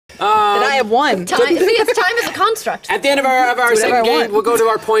have one. Time, see, it's time is a construct. At the end of our second game, we'll go to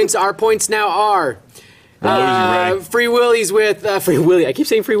our points. Our points now are Free Willies with Free Willy. I keep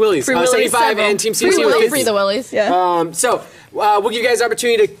saying Free Willies. 75 and Team CC with Free the Willies. Yeah. So we'll give you guys the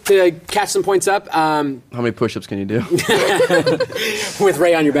opportunity to catch some points up. How many push-ups can you do? With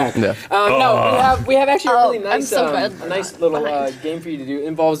Ray on your back. Yeah. No, we have actually a really nice, I'm so a nice little game for you to do. It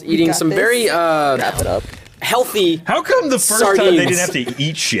involves eating some very Wrap it up. healthy. How come the first Sardines. time they didn't have to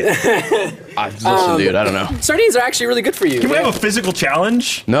eat shit? Listen, dude, I don't know. Sardines are actually really good for you. Can we have a physical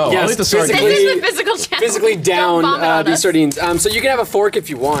challenge? No, Yes, I'll eat the sardines. This is the physical challenge. Physically down Don't vomit on these us. sardines. So you can have a fork if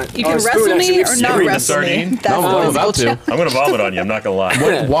you want. You Or can a spoon, wrestle actually. me or not Eating the wrestle me. sardine? That's No, the I'm physical about to. challenge. I'm gonna vomit on you. I'm not gonna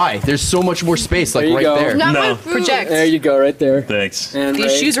lie. Why? There's so much more space, like There you right go. there. Not No. my food. Project. There you go, right there. Thanks. And These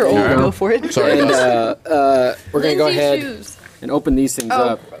Ray. shoes are old. Yeah. Go for it. Sorry, And guys. we're gonna go Lindsay ahead shoes. and open these things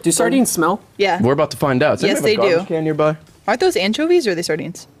up. Do sardines smell? Yeah. We're about to find out. Does Yes, anybody have a they do. garbage can nearby? Aren't those anchovies or are they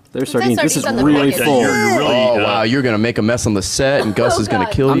sardines? They're sardines. sardines. This is on the really package. full. You're really. Oh, wow, you're going to make a mess on the set, and Gus is going to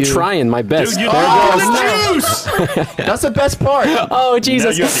God. kill I'm you. trying my best. Dude, you There it goes. the juice. That's the best part. Oh, Now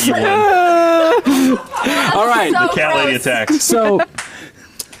Jesus. you have to eat one. All right. So Cat lady gross. attacks. So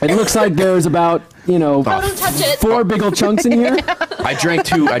it looks like there's about, Don't touch it. 4 big old chunks in here. I drank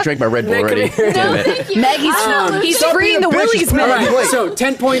my Red Bull Nick, already. come here. Damn it. Thank you. Meg, he's freeing the willies, All man. right, so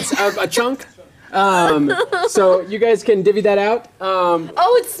 10 points a chunk. So you guys can divvy that out.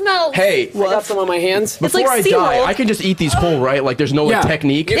 Oh, it smells. Hey, I got some on my hands. before like I sea die, mold. I can just eat these whole, right? Like, there's no like,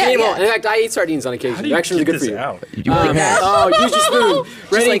 technique. You can eat them all. yeah. In fact, I eat sardines on occasion. They're actually really good for you. Out. You want your hands? Oh, use your spoon.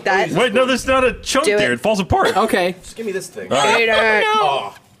 Ready? Just like that. Wait, no, there's not a chunk Do it. there. It falls apart. Okay. Just give me this thing.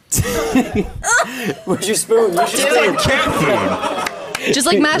 Where's your spoon? Use your spoon. Cat food. Just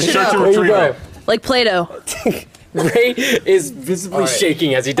like mash it Search up. and There you retrieval. go. Like Play-Doh. Ray is visibly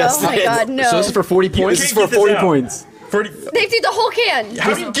shaking as he does Oh my this. God, no. So this is for 40 This points? is can't for get this 40 out. points. They did the whole can.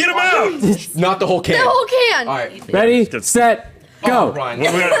 How do you get them out? Not the whole can. The whole can. All right. Ready, set, go. Ryan.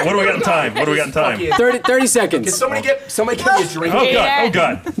 What do we got in time? What do we got in time? 30 seconds. Somebody get me a drink. Oh god! Oh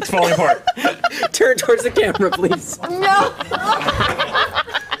god! It's falling apart. Turn towards the camera, please. No.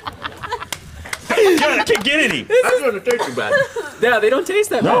 God, I can't get any. That's gonna taste too bad. Yeah, they don't taste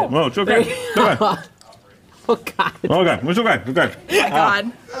that No, bad. no, it's okay. It's okay. Oh, God. Okay, it's okay. It's okay.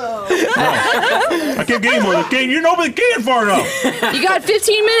 God. I can't get any more. You didn't open the can far enough. You got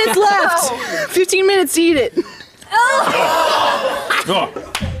 15 minutes left. 15 minutes to eat it. Oh,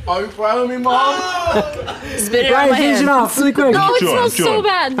 Are you proud of me, Mom? Spit it out Brian, of my finish it hand. off really quick. Oh, it Sure, smells sure. so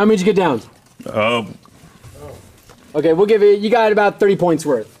bad. How many did you get down? Okay, we'll give you got about 30 points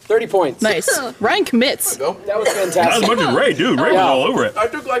worth. 30 points. Nice. Ryan commits. That was not as fantastic. much as Ray, dude. Ray was all over it. I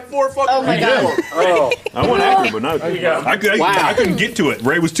took like 4 fucking Oh my God. Oh, I went after him, but not. I Wow. couldn't get to it.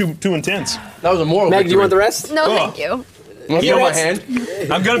 Ray was too intense. That was a moral Meg, do you want the victory. rest? No, Oh. thank you. Want You know my what? hand?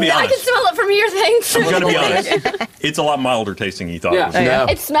 I'm gonna be I can honest. smell it from here, thanks. I'm gonna be honest. It's a lot milder tasting than you thought. Yeah. It was. No.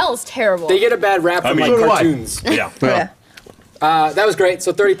 It smells terrible. They get a bad rap from mean, like so do I. cartoons. Yeah. Yeah. That was great.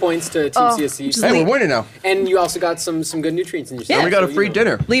 So 30 points to Team CSC. Hey, we're winning now. And you also got some good nutrients in your And we stomach, got a so, free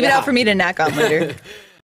dinner. Leave it out for me to knack on later.